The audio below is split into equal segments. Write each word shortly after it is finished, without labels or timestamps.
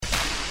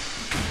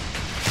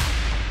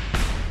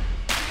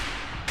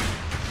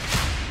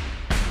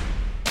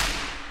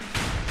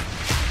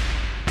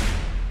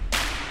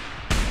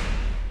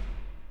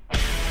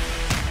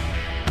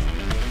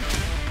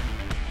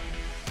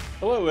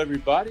Hello,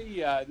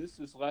 everybody. This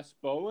is Les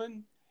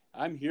Bowen.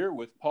 I'm here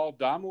with Paul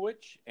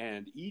Domowitch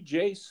and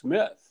E.J.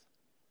 Smith.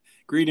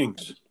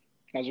 Greetings.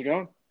 How's it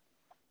going?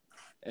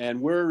 And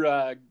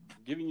we're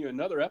giving you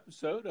another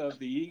episode of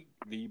the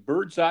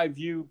Bird's Eye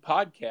View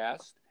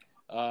podcast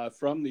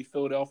from the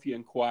Philadelphia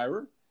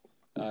Inquirer.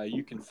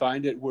 You can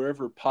find it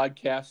wherever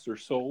podcasts are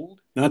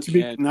sold. Not to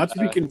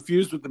be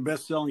confused with the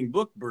best-selling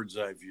book, Bird's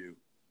Eye View.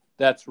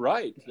 That's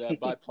right,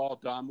 by Paul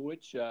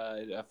Domowitch.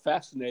 A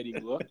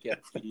fascinating look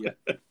at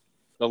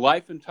the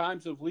life and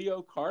times of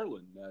Leo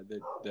Carlin,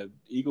 the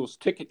Eagles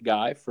ticket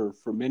guy for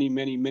many,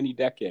 many, many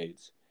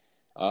decades.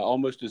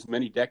 Almost as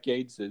many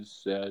decades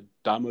as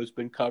Damo's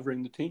been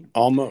covering the team.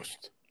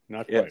 Almost.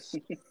 Not quite. Yes.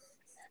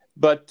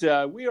 But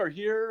we are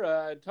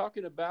here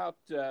talking about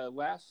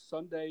last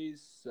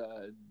Sunday's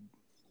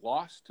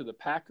loss to the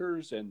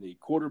Packers and the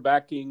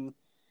quarterbacking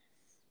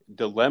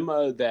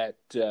dilemma that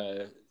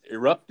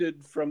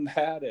erupted from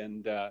that,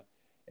 and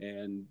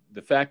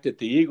the fact that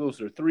the Eagles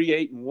are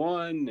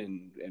 3-8-1,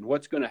 and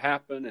what's going to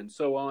happen, and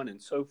so on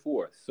and so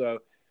forth. So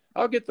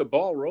I'll get the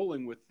ball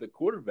rolling with the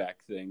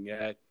quarterback thing.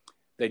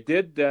 They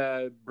did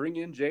bring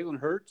in Jalen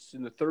Hurts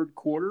in the third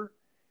quarter.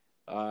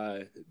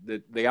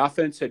 The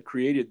offense had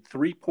created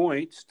 3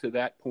 points to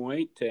that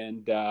point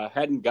and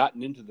hadn't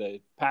gotten into the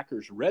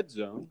Packers' red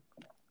zone.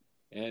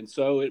 And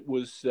so it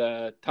was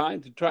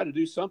time to try to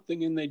do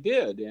something, and they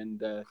did. And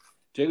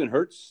Jalen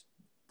Hurts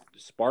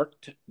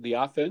sparked the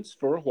offense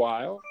for a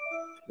while.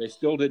 They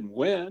still didn't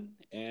win,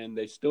 and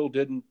they still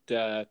didn't,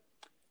 run.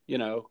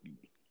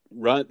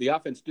 The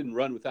offense didn't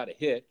run without a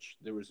hitch.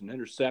 There was an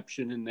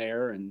interception in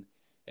there, and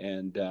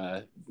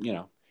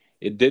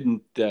it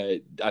didn't.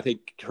 I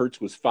think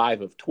Hurts was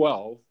 5 of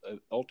 12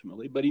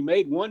 ultimately, but he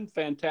made one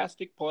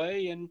fantastic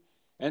play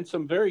and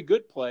some very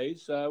good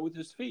plays with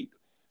his feet.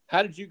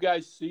 How did you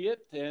guys see it,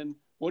 and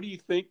what do you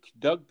think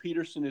Doug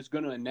Peterson is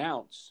going to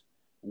announce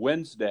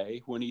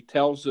Wednesday when he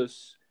tells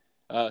us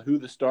who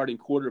the starting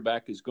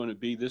quarterback is going to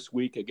be this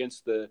week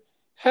against the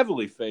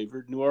heavily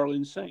favored New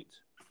Orleans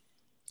Saints?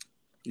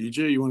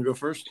 EJ, you want to go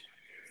first?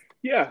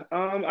 Yeah,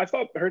 I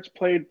thought Hurts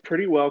played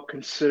pretty well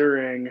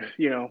considering,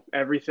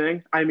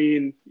 everything. I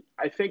mean,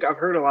 I think I've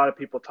heard a lot of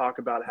people talk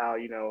about how,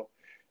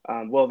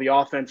 the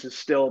offense is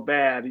still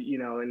bad,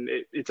 and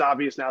it's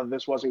obvious now that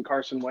this wasn't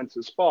Carson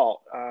Wentz's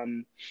fault.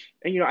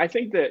 I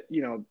think that,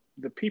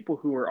 the people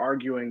who were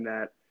arguing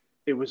that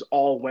it was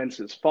all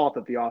Wentz's fault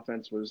that the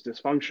offense was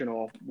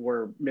dysfunctional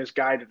were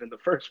misguided in the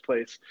first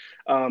place.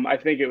 I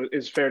think it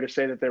is fair to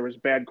say that there was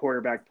bad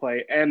quarterback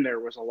play and there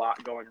was a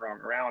lot going wrong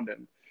around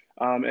him.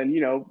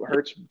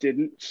 Hurts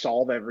didn't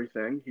solve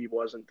everything. He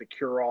wasn't the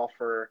cure-all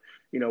for,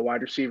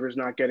 wide receivers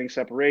not getting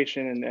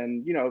separation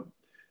and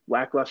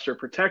lackluster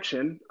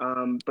protection.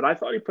 But I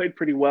thought he played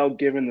pretty well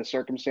given the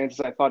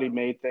circumstances. I thought he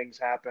made things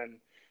happen,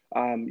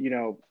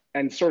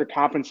 and sort of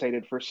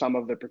compensated for some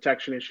of the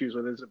protection issues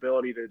with his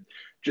ability to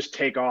just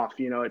take off.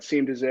 It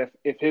seemed as if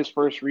his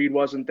first read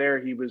wasn't there,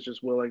 he was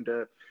just willing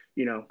to,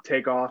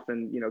 take off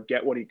and,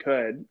 get what he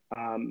could.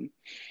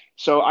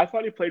 So I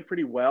thought he played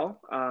pretty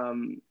well,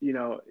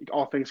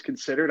 all things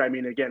considered. I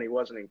mean, again, he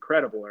wasn't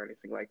incredible or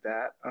anything like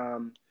that.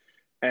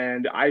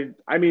 And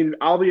I mean,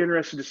 I'll be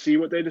interested to see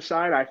what they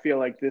decide. I feel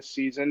like this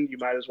season, you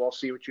might as well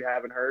see what you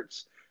have in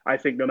Hurts. I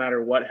think no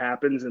matter what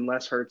happens,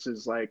 unless Hurts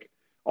is like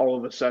all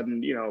of a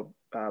sudden,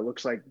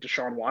 looks like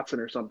Deshaun Watson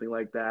or something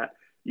like that,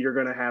 you're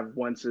going to have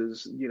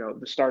Wentz's,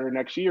 the starter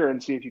next year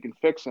and see if you can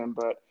fix him.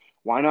 But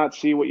why not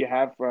see what you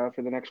have for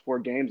the next 4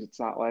 games? It's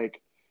not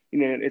like,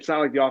 it's not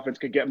like the offense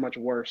could get much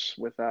worse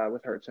with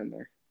Hurts in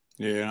there.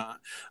 Yeah,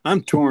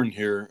 I'm torn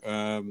here.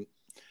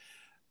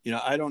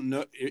 I don't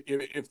know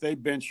if they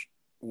bench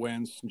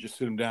Wentz and just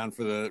sit him down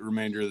for the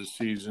remainder of the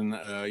season.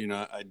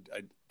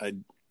 I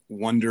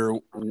wonder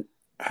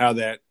how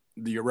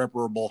the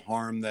irreparable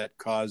harm that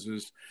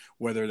causes,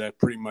 whether that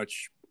pretty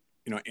much,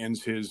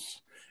 ends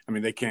his. I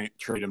mean, they can't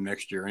trade him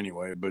next year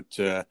anyway,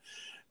 but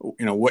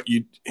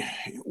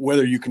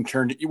whether you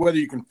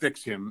can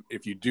fix him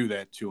if you do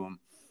that to him.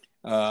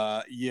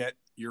 Yet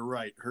you're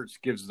right. Hurts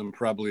gives them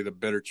probably the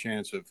better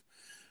chance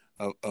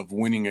of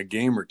winning a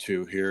game or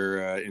two here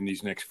in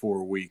these next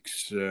 4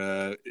 weeks,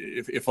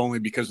 if only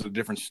because of the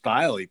different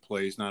style he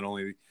plays, not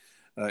only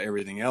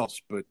everything else.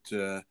 But,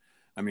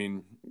 I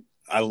mean,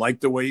 I like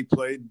the way he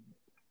played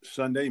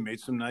Sunday. He made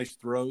some nice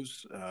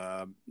throws,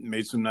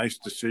 made some nice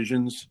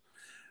decisions,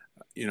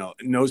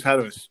 knows how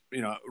to,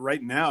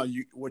 right now,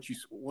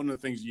 one of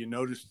the things you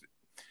noticed,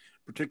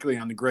 particularly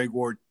on the Greg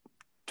Ward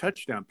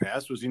touchdown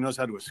pass, was he knows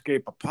how to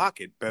escape a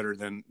pocket better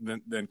than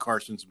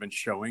Carson's been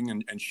showing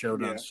and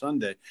showed on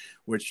Sunday,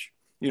 which,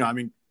 I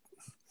mean,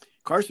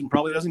 Carson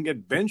probably doesn't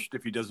get benched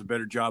if he does a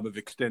better job of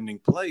extending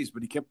plays,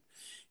 but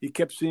he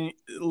kept seeing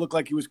it looked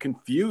like he was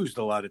confused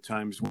a lot of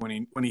times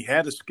when he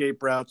had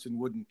escape routes and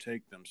wouldn't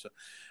take them. So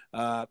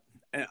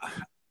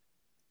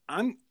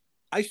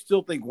I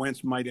still think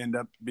Wentz might end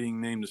up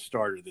being named the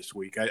starter this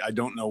week. I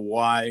don't know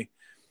why.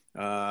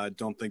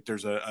 Don't think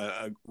there's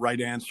a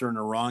right answer and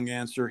a wrong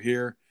answer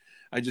here.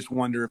 I just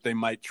wonder if they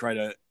might try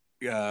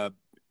to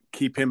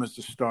keep him as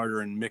the starter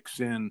and mix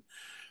in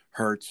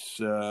Hurts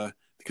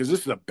because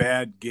this is a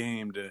bad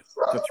game to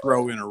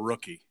throw in a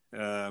rookie.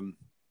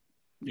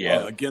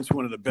 Against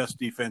one of the best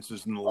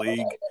defenses in the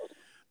league.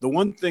 The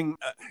one thing,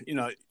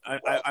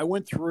 I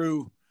went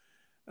through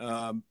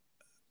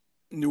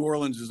New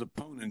Orleans'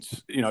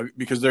 opponents,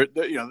 because they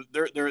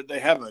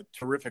have a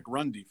terrific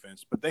run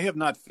defense, but they have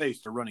not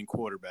faced a running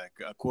quarterback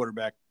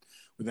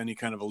with any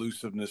kind of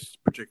elusiveness,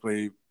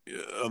 particularly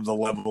of the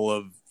level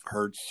of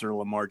Hurts or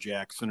Lamar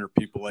Jackson or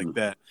people like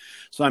that.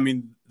 So, I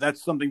mean,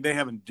 that's something they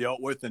haven't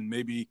dealt with, and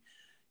maybe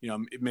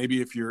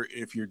if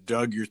you're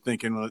Doug, you're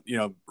thinking,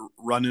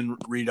 running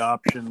read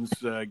options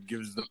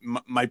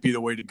might be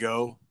the way to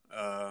go.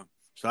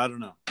 So I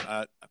don't know.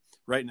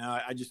 Right now,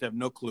 I just have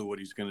no clue what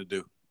he's going to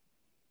do.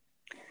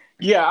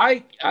 Yeah,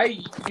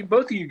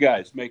 both of you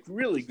guys make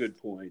really good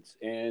points,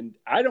 and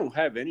I don't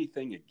have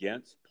anything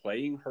against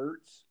playing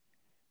Hurts,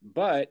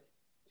 but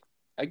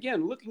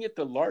again, looking at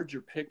the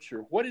larger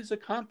picture, what is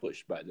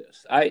accomplished by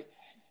this?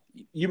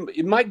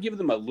 It might give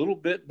them a little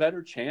bit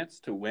better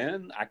chance to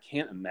win. I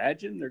can't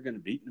imagine they're going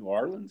to beat New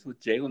Orleans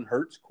with Jalen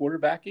Hurts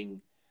quarterbacking.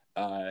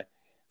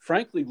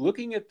 Frankly,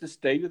 looking at the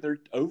state of their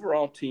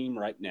overall team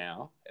right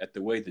now, at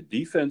the way the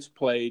defense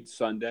played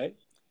Sunday,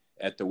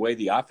 at the way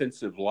the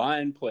offensive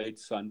line played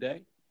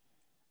Sunday,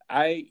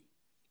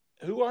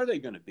 who are they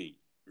going to beat,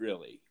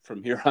 really,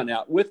 from here on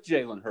out with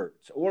Jalen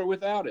Hurts or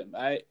without him?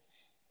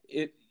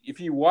 If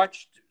you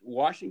watched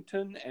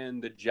Washington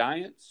and the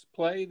Giants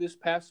play this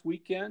past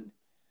weekend,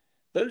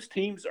 those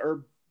teams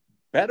are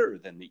better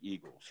than the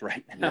Eagles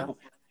right now.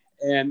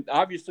 Yeah. And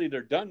obviously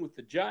they're done with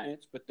the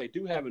Giants, but they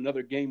do have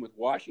another game with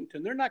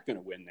Washington. They're not going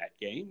to win that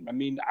game. I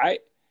mean,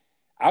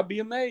 I'll be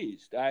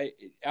amazed.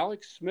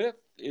 Alex Smith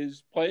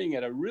is playing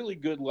at a really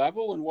good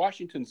level, and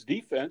Washington's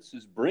defense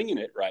is bringing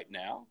it right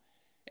now.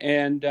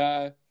 And,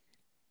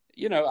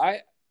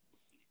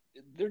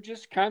 they're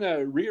just kind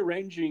of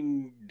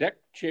rearranging deck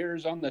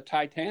chairs on the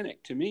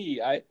Titanic. To me,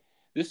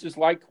 this is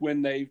like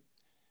when they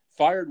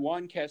fired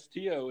Juan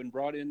Castillo and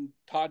brought in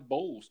Todd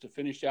Bowles to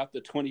finish out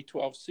the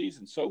 2012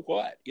 season. So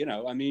what?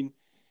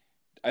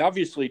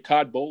 Obviously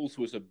Todd Bowles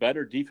was a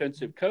better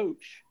defensive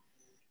coach,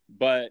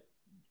 but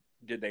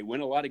did they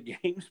win a lot of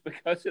games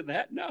because of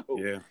that? No.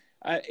 Yeah.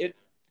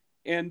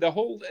 And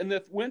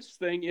the Wentz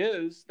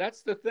thing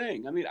that's the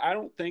thing. I mean, I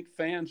don't think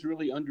fans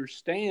really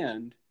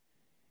understand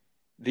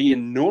the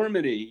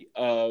enormity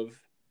of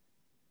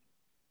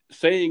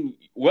saying,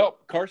 well,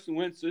 Carson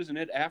Wentz isn't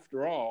it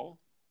after all,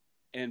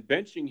 and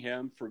benching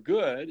him for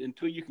good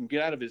until you can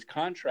get out of his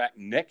contract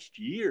next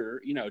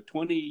year,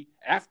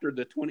 after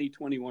the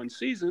 2021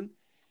 season.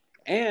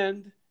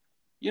 And,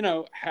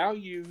 how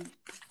you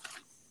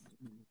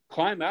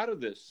climb out of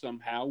this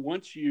somehow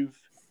once you've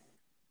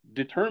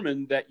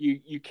determined that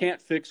you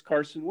can't fix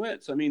Carson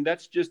Wentz. I mean,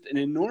 that's just an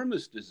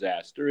enormous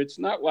disaster. It's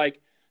not like,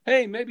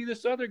 hey, maybe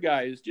this other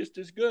guy is just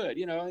as good.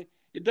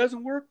 It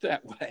doesn't work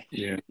that way.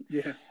 Yeah.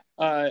 Yeah.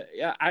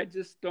 I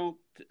just don't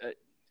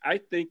I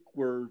think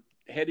we're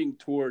heading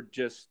toward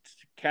just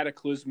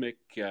cataclysmic.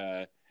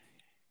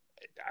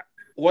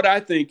 What I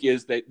think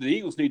is that the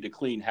Eagles need to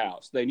clean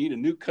house. They need a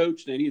new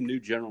coach. They need a new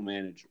general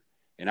manager.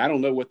 And I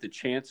don't know what the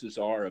chances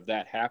are of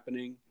that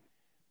happening,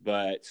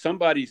 but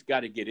somebody's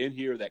got to get in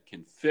here that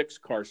can fix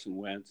Carson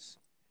Wentz,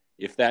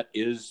 if that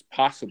is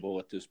possible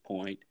at this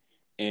point,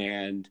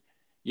 and,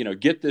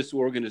 get this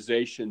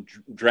organization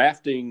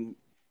drafting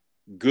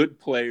good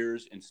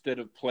players instead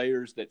of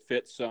players that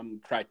fit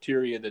some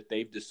criteria that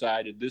they've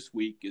decided this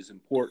week is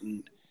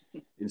important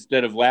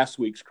instead of last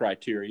week's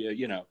criteria.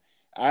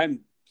 I'm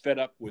fed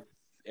up with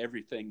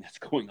everything that's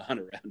going on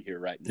around here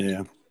right now.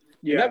 Yeah.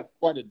 Yeah. That's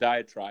quite a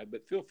diatribe,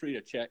 but feel free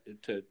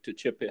to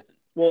chip in.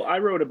 Well, I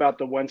wrote about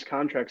the Wentz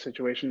contract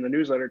situation in the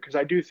newsletter because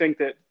I do think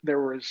that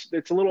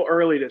it's a little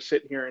early to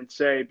sit here and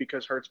say,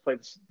 because Hurts played,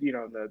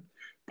 the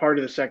part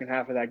of the second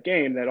half of that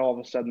game, that all of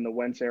a sudden the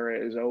Wentz era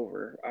is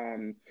over.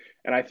 And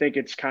I think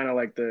it's kind of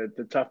like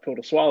the tough pill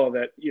to swallow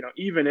that,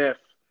 even if,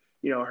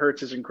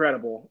 Hurts is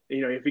incredible,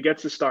 if he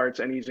gets the starts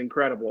and he's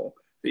incredible,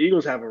 the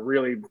Eagles have a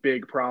really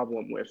big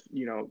problem with,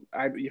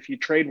 if you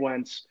trade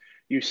Wentz,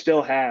 you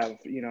still have,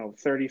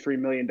 $33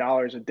 million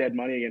of dead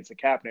money against the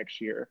cap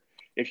next year.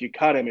 If you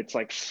cut him, it's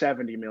like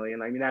 $70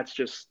 million. I mean,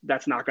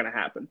 that's not going to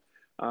happen.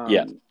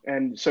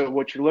 And so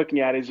what you're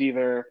looking at is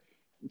either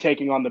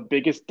taking on the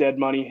biggest dead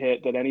money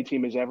hit that any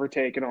team has ever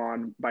taken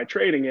on by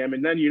trading him.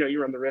 And then,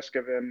 you run the risk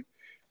of him,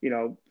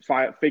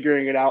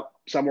 figuring it out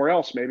somewhere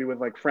else, maybe with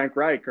like Frank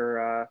Reich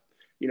or,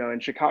 in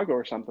Chicago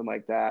or something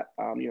like that,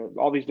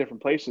 all these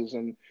different places.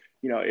 And,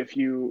 if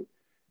you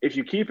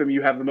keep him,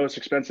 you have the most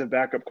expensive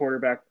backup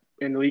quarterback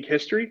in league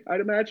history, I'd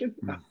imagine.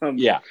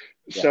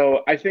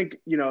 So I think,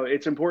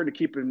 it's important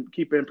to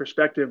keep in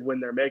perspective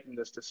when they're making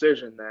this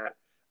decision that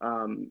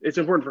it's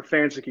important for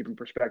fans to keep in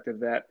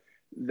perspective that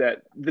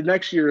the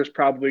next year is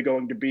probably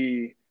going to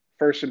be,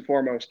 first and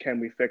foremost, can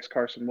we fix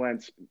Carson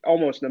Wentz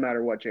almost no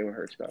matter what Jalen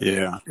Hurts does?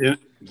 Yeah.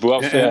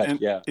 Well said.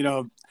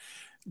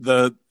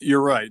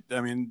 You're right.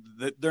 I mean,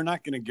 they're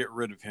not going to get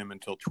rid of him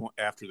until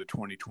after the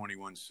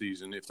 2021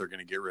 season, if they're going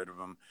to get rid of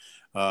him.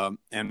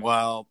 And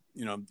while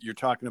you're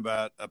talking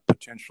about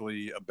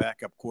potentially a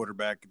backup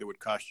quarterback that would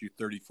cost you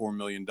 $34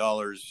 million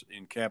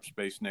in cap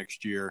space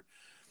next year,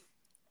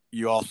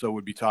 you also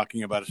would be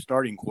talking about a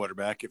starting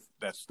quarterback, if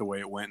that's the way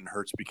it went and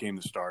Hurts became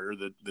the starter,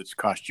 that's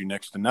cost you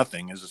next to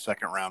nothing as a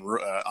second round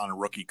on a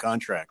rookie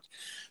contract.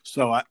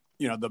 So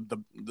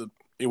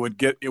it would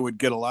get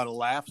a lot of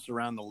laughs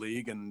around the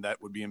league, and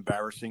that would be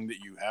embarrassing that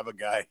you have a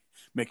guy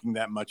making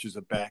that much as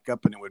a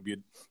backup, and it would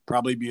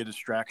probably be a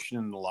distraction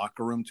in the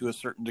locker room to a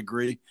certain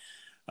degree.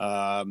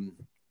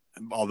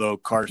 Although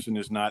Carson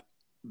is not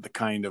the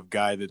kind of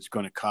guy that's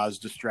going to cause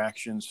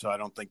distractions, so I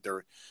don't think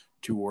they're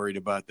too worried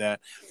about that.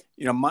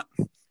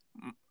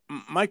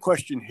 My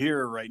question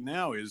here right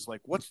now is,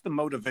 like, what's the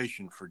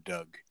motivation for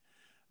Doug?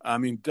 I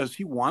mean, does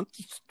he want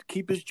to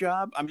keep his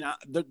job? I mean,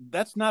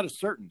 that's not a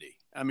certainty.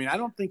 I mean, I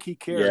don't think he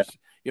cares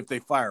if they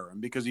fire him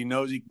because he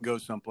knows he can go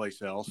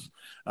someplace else.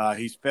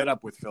 He's fed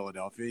up with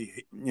Philadelphia.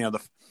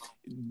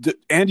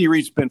 Andy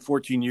Reid spent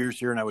 14 years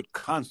here, and I would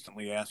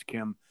constantly ask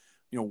him,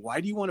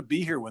 why do you want to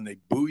be here when they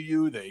boo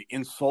you, they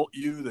insult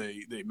you,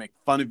 they make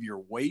fun of your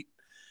weight?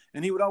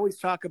 And he would always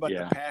talk about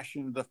the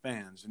passion of the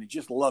fans, and he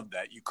just loved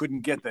that. You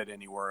couldn't get that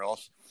anywhere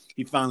else.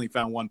 He finally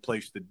found one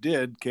place that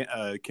did,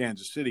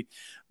 Kansas City.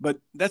 But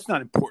that's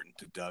not important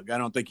to Doug. I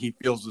don't think he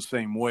feels the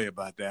same way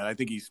about that. I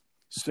think he's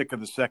sick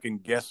of the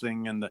second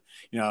guessing, and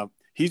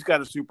he's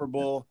got a Super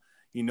Bowl.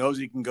 He knows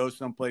he can go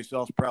someplace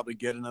else, probably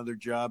get another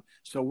job.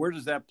 So where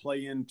does that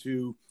play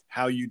into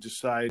how you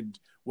decide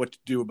what to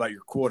do about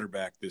your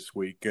quarterback this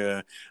week?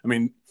 I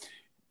mean,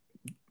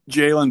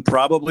 Jalen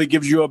probably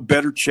gives you a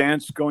better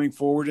chance going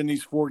forward in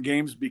these 4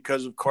 games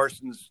because of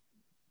Carson's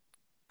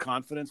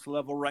confidence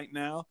level right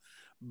now.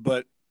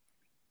 But,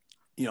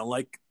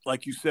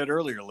 like you said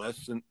earlier,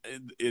 Les, and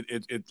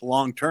it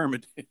long term,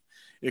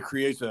 it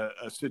creates a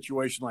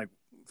situation like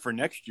for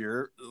next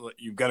year.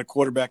 You've got a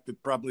quarterback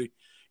that probably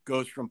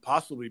goes from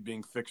possibly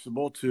being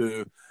fixable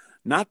to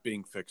not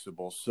being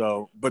fixable.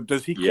 So, but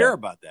does he care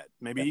about that?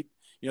 Maybe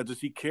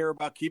does he care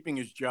about keeping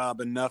his job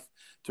enough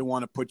to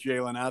want to put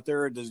Jalen out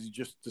there? Or does he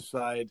just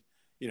decide,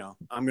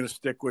 I'm going to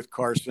stick with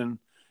Carson.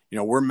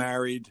 We're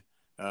married.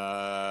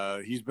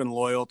 He's been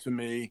loyal to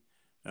me.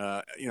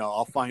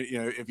 I'll find,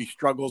 if he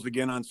struggles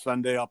again on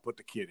Sunday, I'll put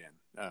the kid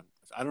in.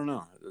 I don't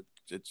know.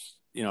 It's,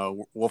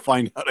 we'll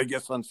find out, I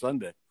guess, on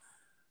Sunday.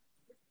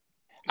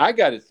 I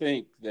got to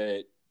think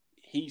that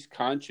he's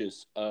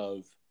conscious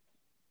of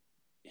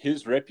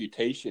his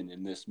reputation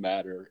in this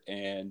matter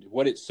and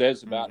what it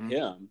says about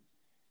him.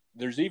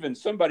 There's even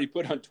somebody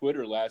put on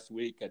Twitter last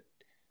week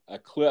a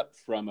clip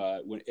from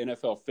when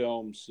NFL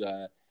Films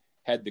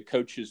had the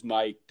coaches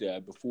night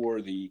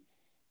before the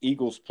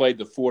Eagles played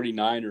the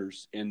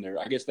 49ers in there.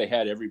 I guess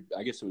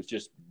it was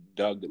just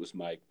Doug that was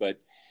Mike, but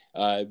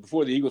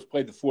before the Eagles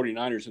played the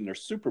 49ers in their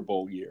Super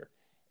Bowl year.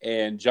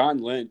 And John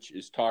Lynch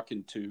is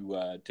talking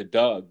to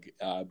Doug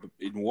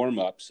in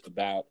warm-ups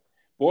about,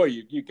 boy,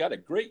 you got a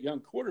great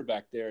young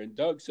quarterback there. And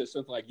Doug says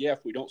something like,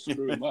 if we don't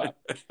screw him up.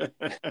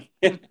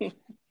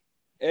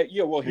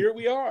 Well, here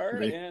we are.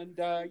 And,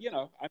 I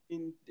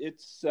mean,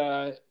 it's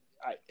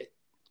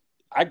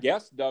I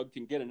guess Doug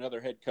can get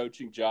another head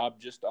coaching job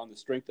just on the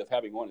strength of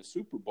having won a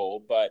Super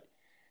Bowl. But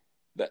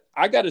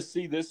I got to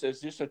see this as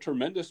just a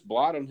tremendous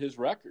blot on his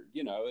record,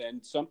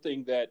 and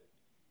something that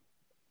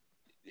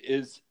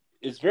is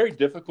very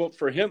difficult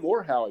for him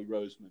or Howie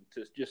Roseman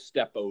to just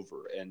step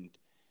over. And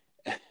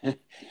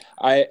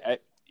I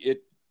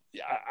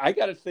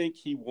got to think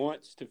he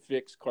wants to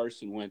fix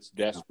Carson Wentz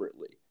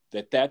desperately.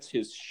 That's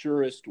his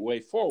surest way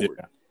forward.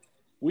 Yeah.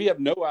 We have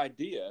no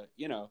idea.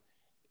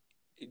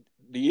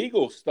 The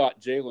Eagles thought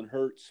Jalen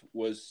Hurts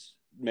was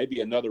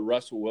maybe another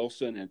Russell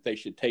Wilson and they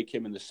should take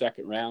him in the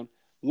second round.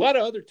 A lot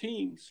of other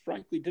teams,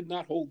 frankly, did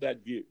not hold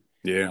that view.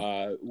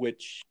 Yeah.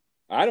 Which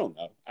I don't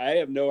know. I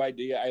have no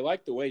idea. I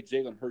like the way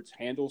Jalen Hurts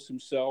handles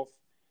himself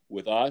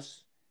with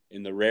us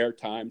in the rare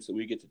times that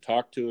we get to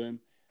talk to him.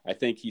 I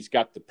think he's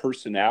got the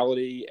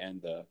personality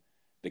and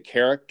the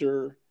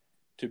character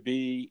to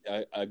be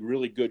a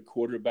really good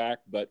quarterback,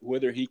 but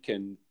whether he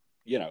can,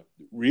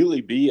 really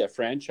be a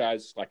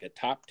franchise, like a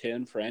top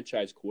 10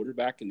 franchise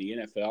quarterback in the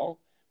NFL,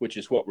 which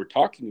is what we're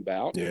talking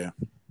about. Yeah.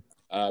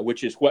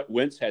 Which is what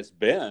Wentz has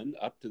been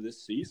up to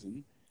this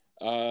season.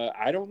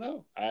 I don't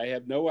know. I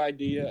have no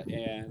idea.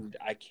 And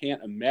I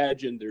can't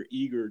imagine they're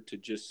eager to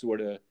just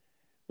sort of,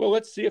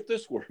 let's see if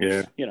this works,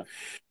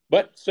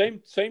 but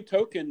same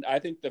token. I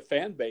think the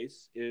fan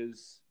base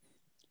is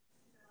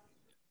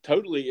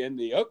totally in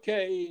the,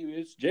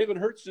 it's Jalen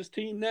Hurts'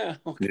 team now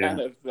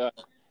kind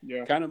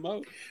of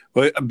mode.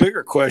 Well, a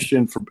bigger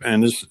question for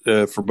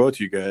both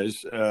you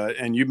guys,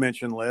 and you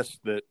mentioned, Les,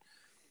 that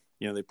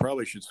they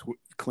probably should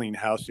clean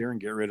house here and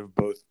get rid of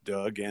both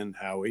Doug and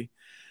Howie.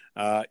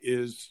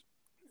 Is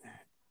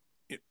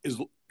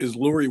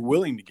Lurie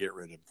willing to get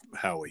rid of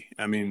Howie?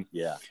 I mean,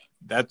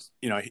 that's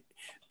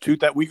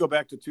we go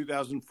back to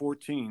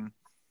 2014.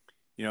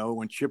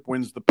 When Chip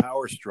wins the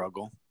power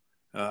struggle.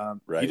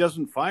 He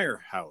doesn't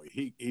fire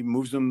Howie. He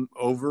moves him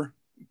over,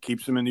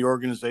 keeps him in the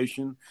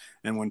organization,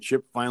 and when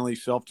Chip finally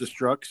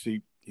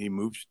self-destructs, he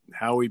moves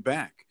Howie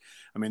back.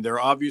 I mean, they're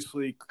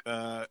obviously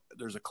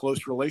there's a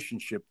close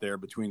relationship there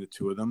between the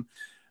two of them.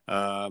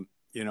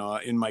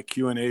 In my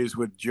Q&As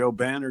with Joe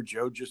Banner,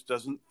 Joe just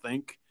doesn't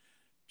think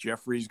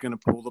Jeffrey's going to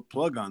pull the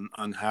plug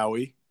on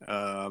Howie.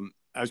 I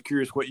was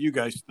curious what you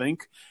guys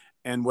think,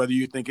 and whether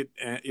you think it,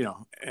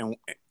 and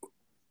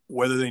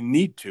whether they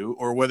need to,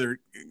 or whether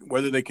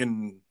they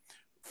can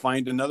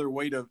find another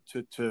way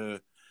to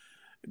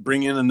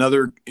bring in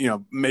another,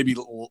 maybe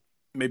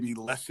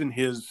lessen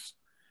his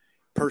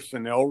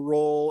personnel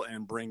role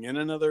and bring in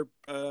another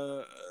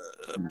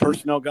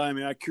personnel guy. I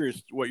mean, I'm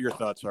curious what your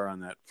thoughts are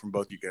on that from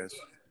both you guys.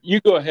 You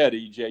go ahead,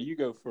 EJ. You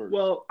go first.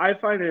 Well, I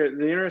find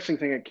the interesting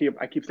thing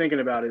I keep thinking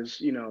about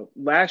is,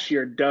 last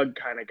year Doug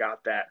kind of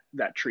got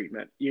that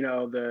treatment.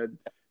 You're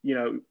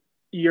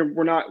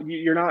not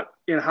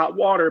in hot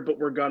water, but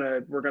we're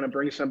gonna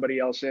bring somebody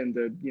else in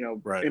to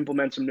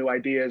implement some new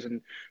ideas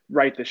and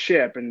right the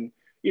ship. And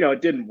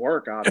it didn't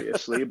work,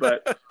 obviously,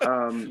 but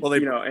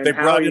they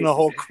brought in a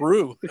whole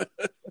crew.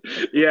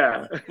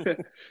 Yeah.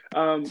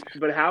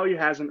 But Howie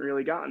hasn't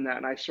really gotten that.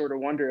 And I sort of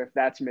wonder if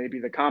that's maybe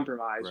the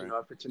compromise. Right.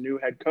 If it's a new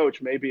head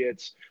coach, maybe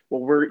it's,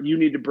 you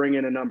need to bring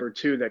in a number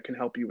two that can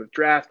help you with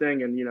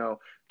drafting and,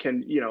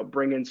 can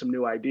bring in some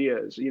new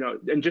ideas,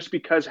 and just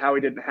because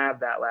Howie didn't have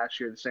that last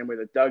year the same way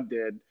that Doug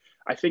did,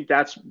 I think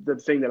that's the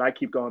thing that I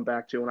keep going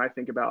back to when I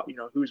think about,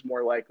 who's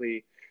more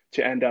likely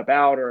to end up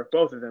out, or if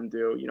both of them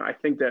do. I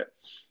think that,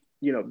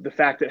 the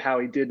fact that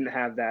Howie didn't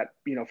have that,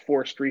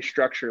 forced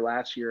restructure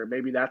last year,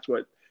 maybe that's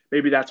what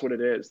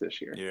it is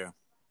this year. Yeah.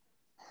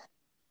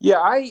 Yeah.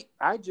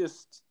 I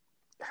just,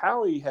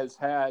 Howie has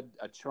had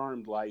a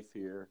charmed life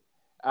here.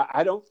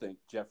 I don't think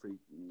Jeffrey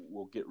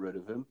will get rid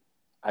of him.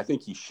 I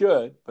think he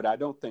should, but I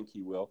don't think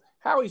he will.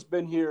 Howie's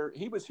been here.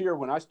 He was here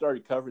when I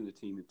started covering the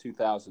team in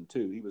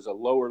 2002. He was a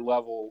lower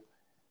level,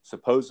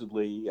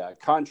 supposedly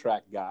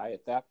contract guy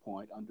at that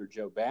point under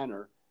Joe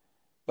Banner.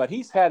 But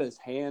he's had his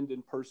hand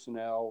in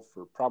personnel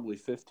for probably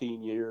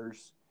 15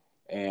 years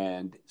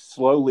and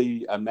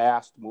slowly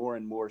amassed more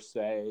and more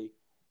say.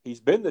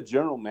 He's been the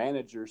general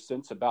manager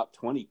since about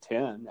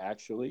 2010,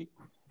 actually.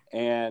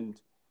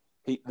 And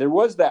there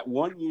was that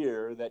one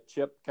year that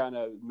Chip kind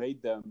of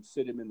made them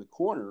sit him in the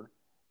corner,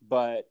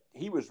 but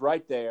he was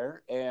right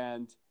there.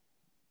 And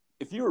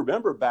if you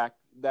remember back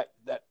that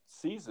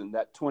season,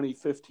 that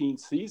 2015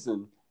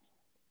 season,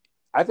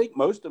 I think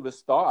most of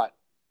us thought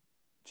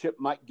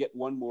Chip might get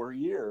one more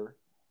year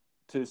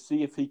to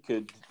see if he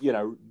could,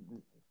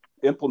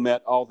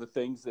 implement all the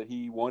things that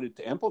he wanted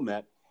to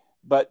implement.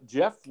 But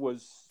Jeff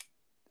was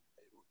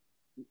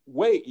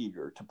way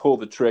eager to pull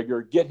the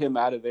trigger, get him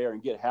out of there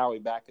and get Howie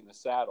back in the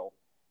saddle.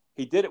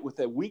 He did it with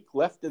a week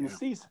left in the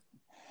season.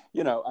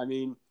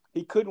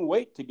 He couldn't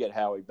wait to get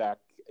Howie back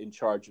in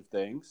charge of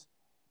things.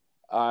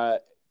 And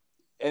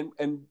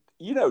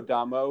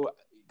Damo,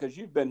 because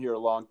you've been here a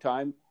long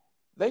time,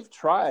 they've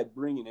tried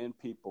bringing in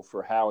people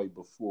for Howie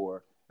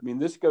before. I mean,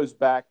 this goes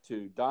back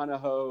to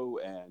Donahoe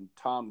and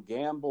Tom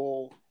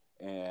Gamble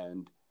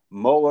and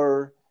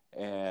Mueller,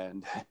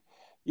 and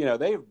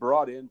they've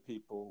brought in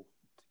people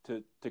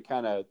to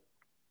kind of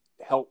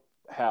help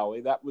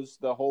Howie. That was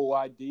the whole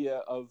idea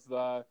of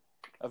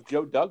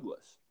Joe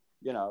Douglas,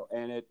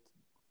 and it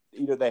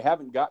either they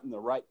haven't gotten the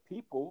right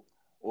people,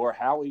 or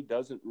Howie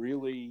doesn't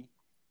really,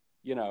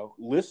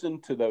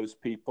 listen to those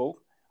people.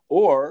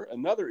 Or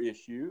another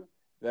issue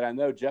that I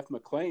know Jeff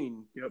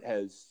McClain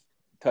has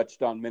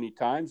touched on many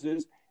times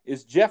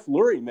is Jeff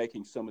Lurie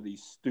making some of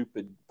these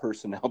stupid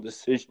personnel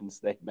decisions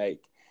they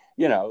make,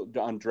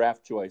 on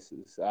draft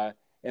choices.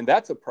 And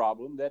that's a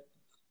problem that,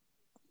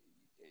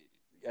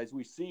 as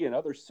we see in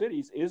other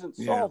cities, isn't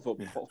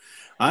solvable.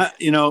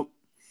 Yeah.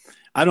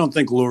 I don't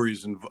think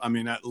Lurie's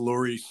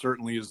Lurie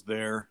certainly is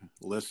there,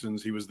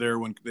 listens. He was there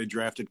when they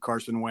drafted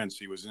Carson Wentz.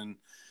 He was in,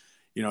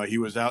 he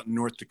was out in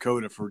North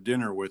Dakota for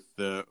dinner with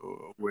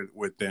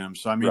them.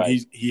 So, I mean,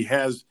 right.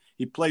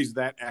 He plays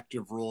that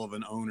active role of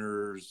an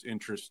owner's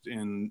interest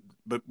in,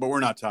 but we're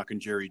not talking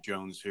Jerry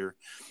Jones here.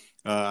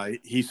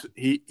 He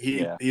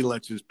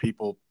lets his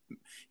people,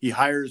 he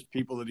hires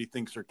people that he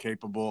thinks are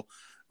capable,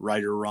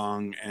 right or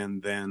wrong,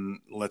 and then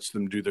lets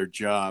them do their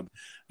job.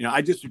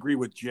 I disagree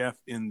with Jeff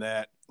in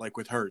that, like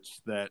with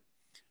Hurts, that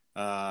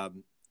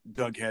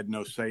Doug had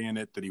no say in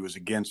it, that he was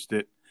against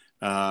it.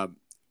 How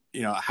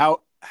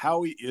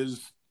he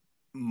is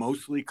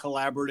mostly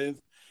collaborative.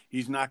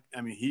 He's not,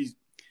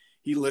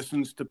 he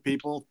listens to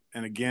people,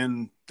 and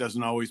again,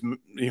 doesn't always,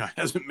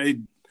 hasn't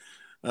made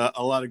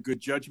a lot of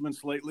good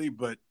judgments lately,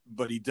 but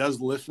he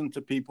does listen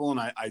to people. And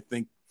I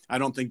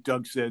don't think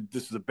Doug said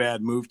this is a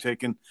bad move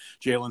taking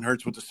Jalen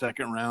Hurts with the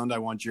second round. I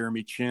want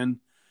Jeremy Chin.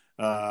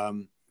 I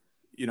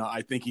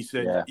think he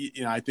said,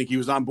 I think he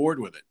was on board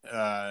with it.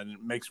 And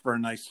it makes for a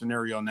nice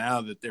scenario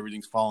now that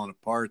everything's falling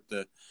apart,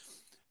 to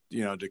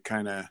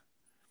kind of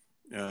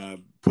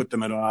put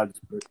them at odds.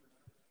 But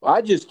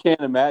I just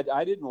can't imagine.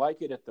 I didn't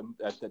like it at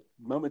the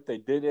moment they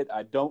did it.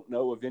 I don't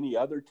know of any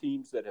other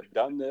teams that have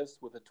done this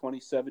with a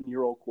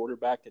 27-year-old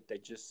quarterback that they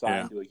just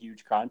signed to a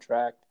huge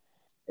contract.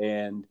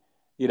 And,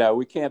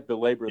 we can't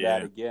belabor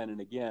that again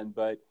and again,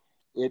 but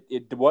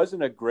it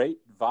wasn't a great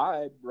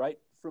vibe right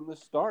from the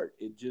start.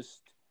 It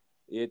just,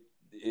 it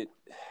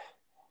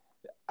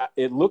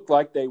looked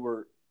like they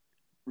were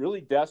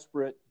really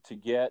desperate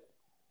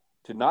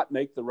to not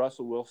make the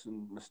Russell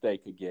Wilson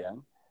mistake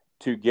again,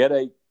 to get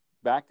a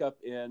backup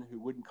in who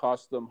wouldn't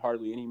cost them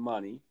hardly any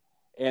money.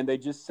 And they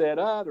just said,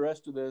 the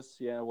rest of this,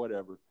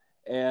 whatever.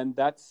 And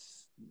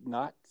that's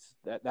not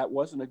that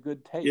wasn't a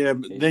good take. Yeah,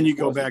 but then you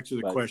go back to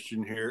the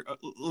question here.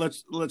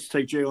 Let's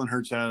take Jalen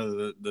Hurts out of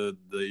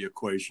the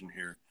equation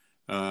here.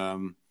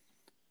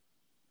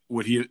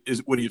 Would he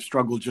have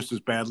struggled just as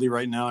badly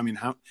right now? I mean,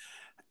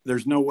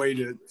 there's no way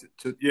to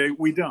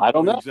we don't. I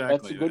don't know. Exactly.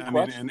 That's a good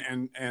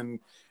question. And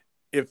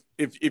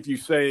if you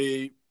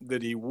say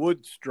that he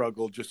would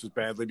struggle just as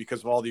badly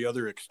because of all the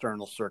other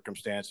external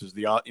circumstances,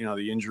 the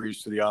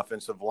injuries to the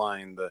offensive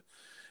line, the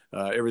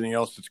everything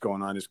else that's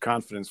going on, his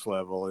confidence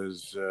level,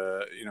 his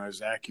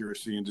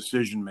accuracy and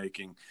decision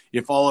making.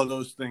 If all of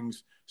those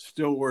things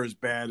still were as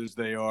bad as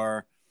they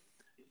are,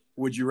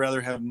 would you rather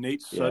have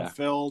Nate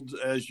Sudfeld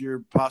as your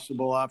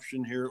possible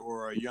option here,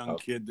 or a young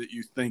kid that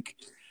you think,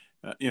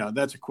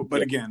 that's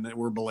but again,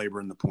 we're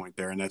belaboring the point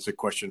there, and that's a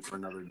question for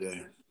another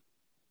day.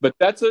 But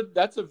that's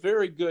a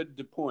very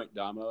good point,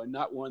 Damo, and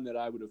not one that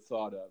I would have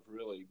thought of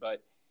really.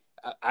 But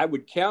I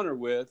would counter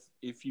with,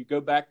 if you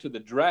go back to the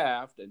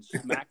draft and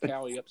smack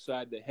Howie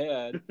upside the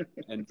head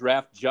and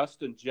draft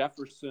Justin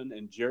Jefferson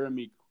and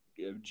Jeremy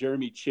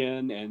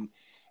Chin and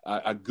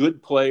a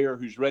good player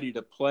who's ready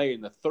to play in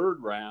the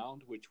third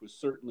round, which was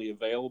certainly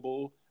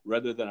available,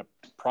 rather than a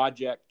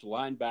project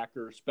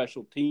linebacker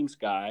special teams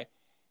guy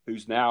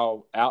who's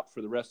now out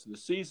for the rest of the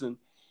season,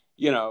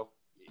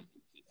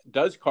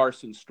 does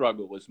Carson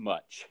struggle as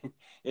much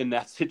in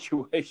that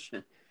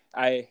situation?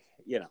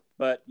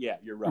 But yeah,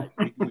 you're right.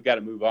 We got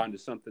to move on to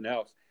something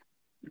else.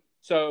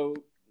 So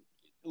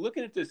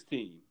looking at this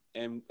team,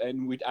 and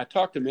I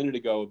talked a minute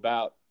ago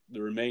about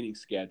the remaining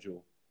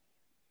schedule.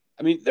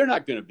 I mean, they're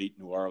not going to beat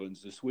New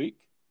Orleans this week.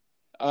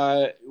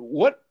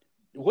 What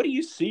do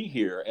you see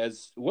here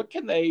as what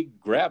can they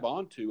grab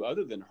onto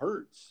other than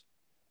Hurts?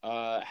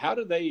 How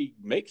do they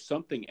make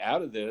something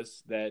out of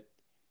this that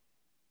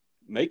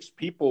makes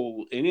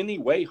people in any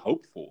way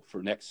hopeful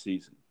for next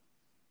season?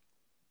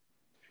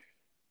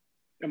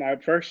 Am I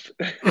up first?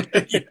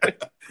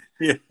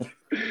 Yeah.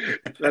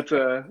 That's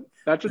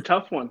a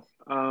tough one.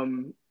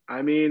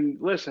 I mean,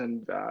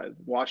 listen,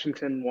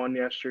 Washington won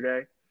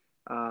yesterday.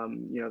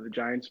 The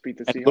Giants beat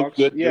the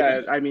Seahawks.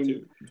 Yeah, I mean,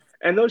 too.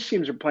 And those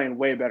teams are playing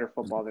way better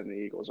football than the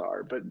Eagles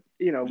are. But,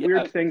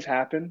 weird things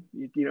happen.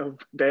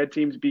 Bad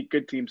teams beat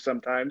good teams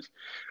sometimes.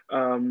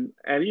 And,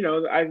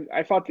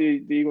 I thought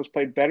the Eagles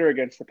played better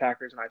against the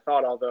Packers than I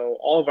thought, although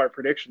all of our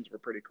predictions were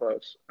pretty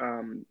close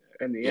in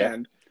the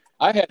end.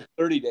 I had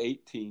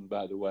 30-18,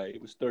 by the way.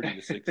 It was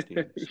 30-16.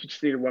 You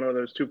just needed one of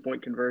those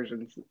 2-point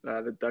conversions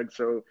that Doug's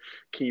so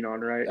keen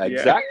on, right?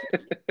 Exactly.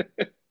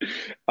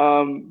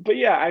 But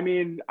yeah, I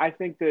mean, I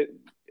think that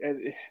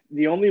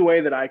the only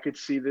way that I could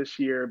see this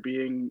year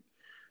being,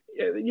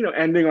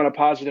 ending on a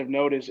positive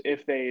note is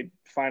if they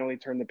finally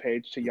turn the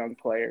page to young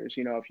players.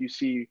 If you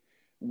see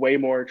way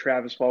more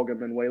Travis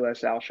Fulgham and way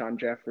less Alshon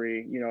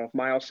Jeffrey, if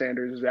Miles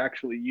Sanders is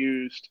actually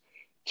used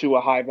to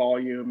a high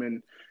volume.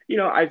 And,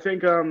 I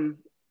think,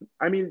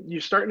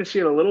 you're starting to see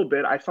it a little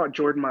bit. I thought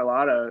Jordan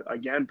Mailata,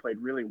 again, played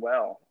really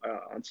well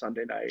on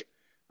Sunday night.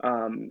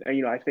 And,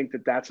 I think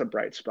that that's a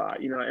bright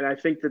spot, and I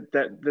think that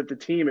the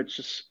team,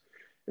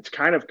 it's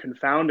kind of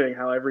confounding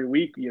how every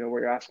week,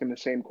 we're asking the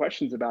same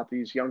questions about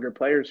these younger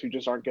players who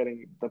just aren't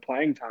getting the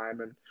playing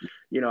time. And,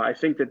 I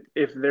think that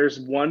if there's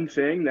one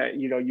thing that,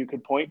 you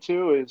could point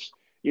to is,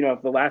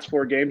 if the last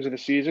 4 games of the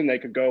season, they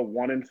could go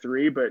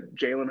 1-3, but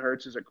Jalen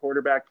Hurts is a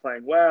quarterback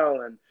playing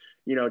well. And,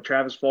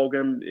 Travis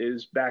Fulgham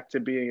is back to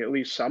being at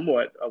least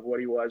somewhat of what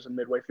he was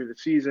midway through the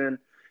season.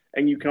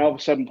 And you can all of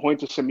a sudden point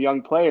to some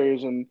young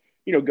players and,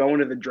 go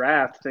into the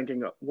draft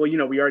thinking,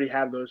 well, we already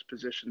have those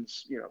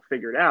positions,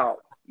 figured out.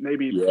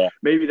 Maybe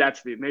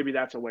that's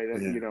a way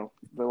that,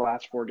 the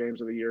last 4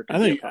 games of the year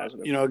can be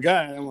positive. A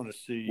guy I want to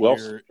see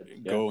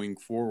going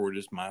forward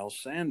is Miles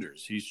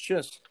Sanders. He's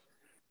just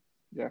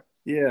Boy,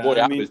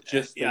 I was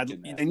just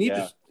thinking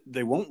that.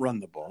 They won't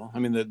run the ball. I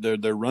mean,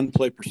 their run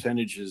play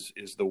percentage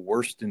is the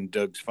worst in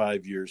Doug's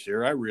 5 years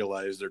here. I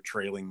realize they're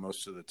trailing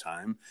most of the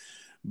time,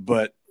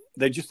 but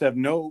they just have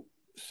no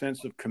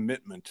sense of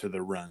commitment to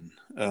the run.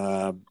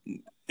 Well,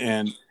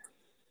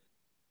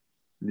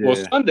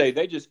 Sunday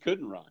they just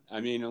couldn't run.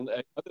 I mean,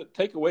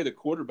 take away the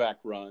quarterback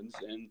runs,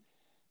 and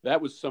that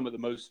was some of the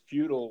most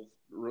futile.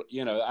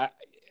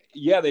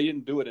 They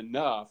didn't do it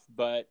enough,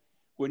 but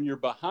when you're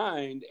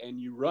behind and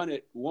you run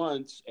it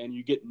once and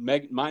you get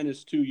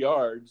 -2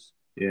 yards,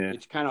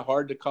 it's kind of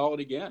hard to call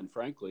it again,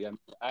 frankly. I mean,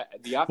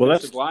 the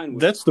offensive line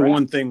was that's the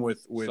one thing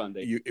with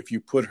Sunday. If you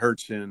put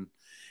Hurts in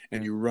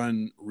and you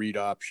run read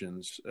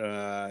options.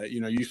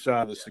 You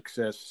saw the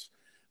success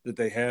that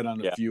they had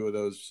on a few of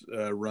those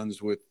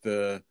runs with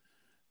it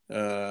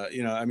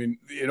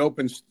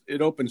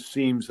opens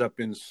seams up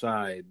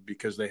inside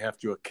because they have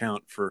to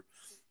account for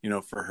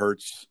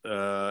Hurts,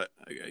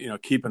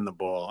 keeping the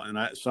ball. And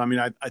I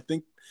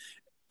think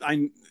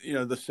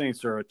the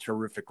Saints are a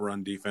terrific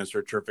run defense or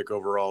a terrific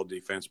overall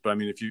defense. But I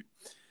mean, if you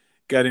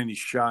got any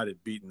shot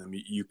at beating them,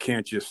 you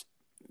can't just,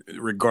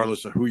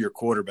 regardless of who your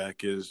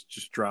quarterback is,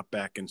 just drop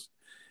back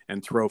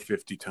and throw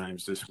 50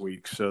 times this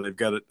week. So they've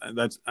got it.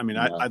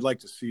 I'd like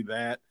to see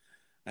that.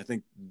 I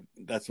think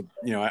that's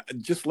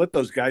just let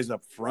those guys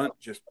up front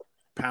just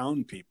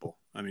pound people.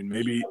 I mean,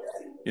 maybe,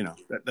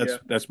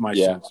 that's my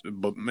sense,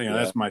 but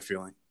that's my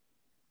feeling.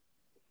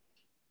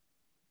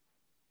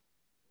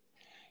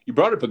 You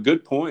brought up a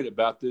good point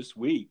about this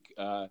week.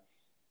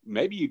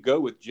 Maybe you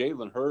go with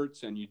Jalen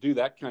Hurts and you do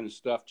that kind of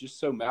stuff just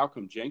so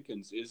Malcolm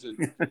Jenkins isn't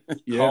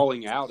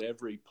calling out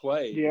every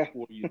play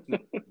before you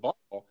snap the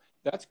ball.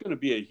 That's going to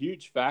be a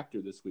huge factor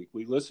this week.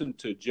 We listened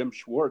to Jim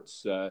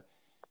Schwartz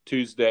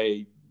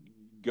Tuesday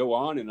go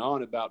on and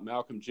on about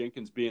Malcolm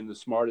Jenkins being the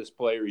smartest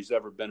player he's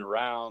ever been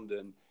around,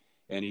 and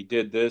he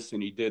did this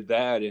and he did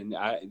that, and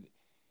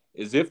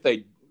as if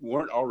they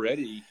weren't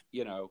already,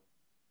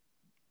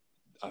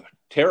 a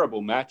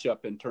terrible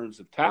matchup in terms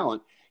of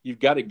talent. You've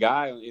got a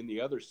guy in the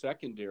other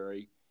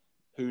secondary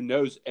who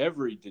knows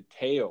every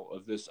detail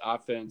of this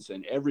offense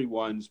and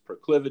everyone's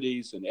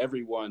proclivities and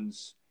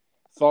everyone's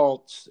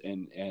faults,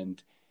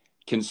 and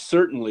can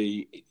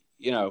certainly,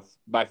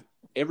 by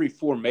every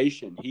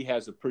formation,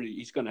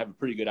 he's going to have a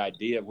pretty good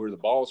idea of where the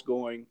ball's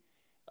going.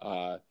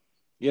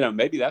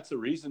 Maybe that's a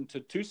reason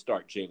to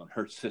start Jalen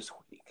Hurts this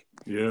week.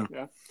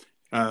 Yeah.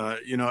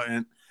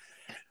 And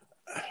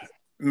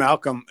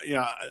Malcolm,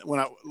 when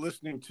I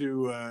listening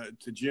to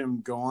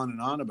Jim go on and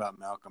on about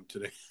Malcolm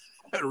today,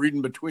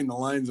 reading between the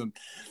lines, and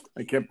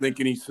I kept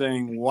thinking he's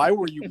saying, "Why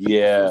were you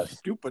so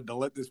stupid to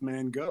let this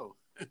man go?"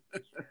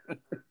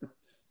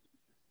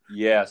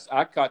 Yes,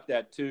 I caught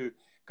that too.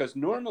 Because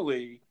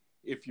normally,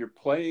 if you're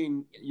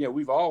playing,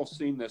 we've all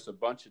seen this a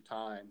bunch of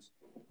times.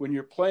 When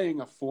you're playing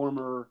a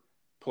former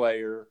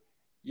player,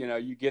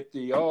 you get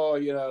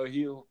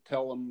he'll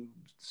tell them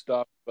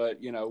stuff, but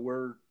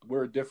we're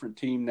a different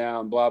team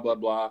now, and blah blah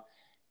blah.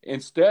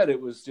 Instead, it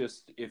was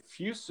just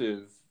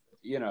effusive,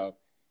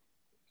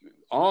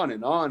 on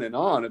and on and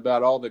on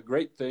about all the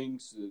great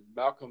things.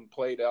 Malcolm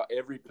played out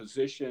every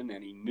position,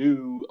 and he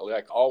knew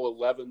like all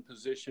 11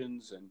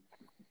 positions, and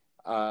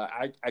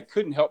I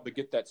couldn't help but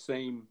get that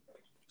same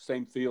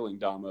feeling,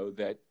 Damo,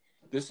 that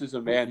this is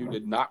a man who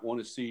did not want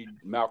to see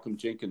Malcolm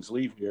Jenkins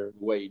leave here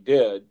the way he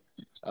did,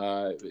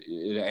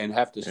 and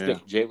have to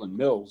stick Jalen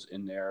Mills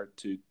in there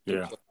to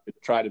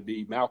try to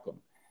be Malcolm.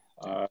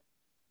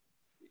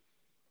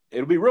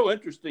 It'll be real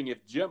interesting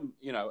if Jim,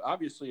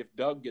 obviously if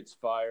Doug gets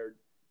fired,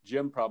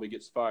 Jim probably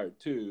gets fired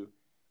too.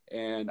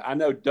 And I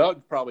know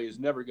Doug probably is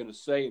never going to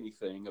say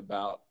anything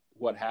about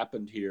what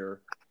happened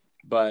here,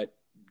 but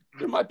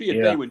there might be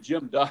a day when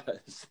Jim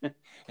does,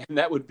 and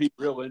that would be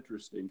real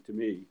interesting to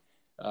me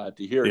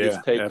to hear his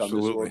take on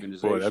this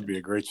organization. Boy, that'd be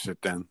a great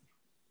sit down.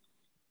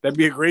 That'd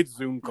be a great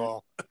Zoom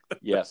call.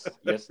 Yes.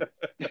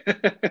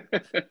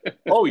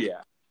 Oh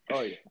yeah.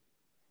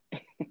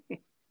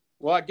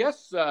 Well, I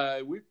guess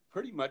we've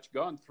pretty much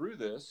gone through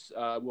this.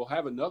 We'll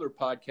have another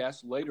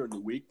podcast later in the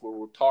week where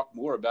we'll talk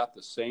more about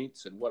the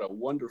Saints and what a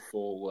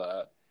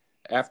wonderful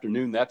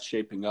afternoon that's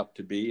shaping up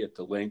to be at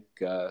the Link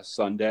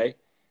Sunday.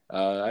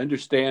 I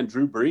understand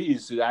Drew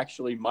Brees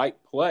actually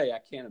might play. I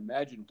can't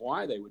imagine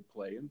why they would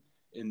play him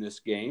in this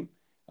game.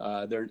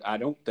 I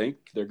don't think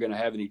they're going to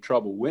have any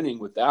trouble winning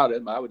without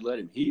him. I would let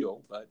him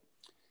heal. But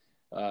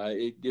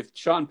if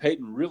Sean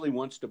Payton really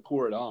wants to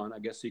pour it on, I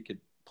guess he could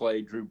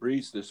play Drew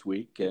Brees this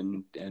week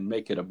and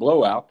make it a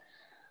blowout.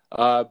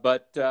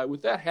 But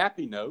with that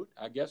happy note,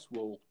 I guess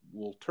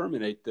we'll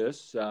terminate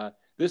this.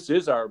 This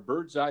is our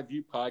Bird's Eye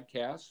View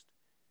podcast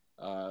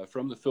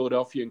from the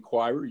Philadelphia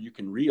Inquirer. You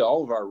can read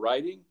all of our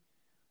writing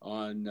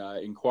on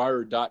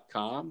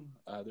Inquirer.com.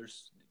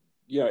 There's,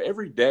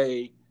 every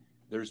day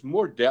there's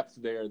more depth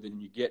there than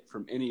you get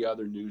from any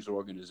other news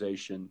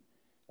organization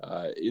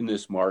in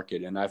this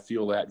market. And I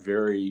feel that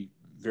very,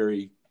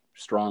 very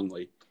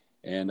strongly.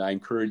 And I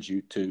encourage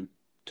you to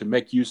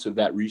make use of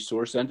that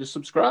resource and to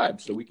subscribe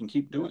so we can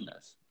keep doing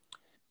this.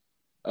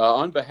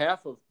 On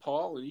behalf of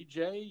Paul and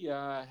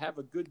EJ, have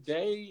a good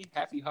day.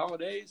 Happy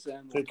holidays.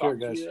 And we'll talk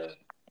to you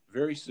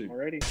very soon.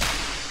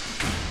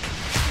 Alrighty.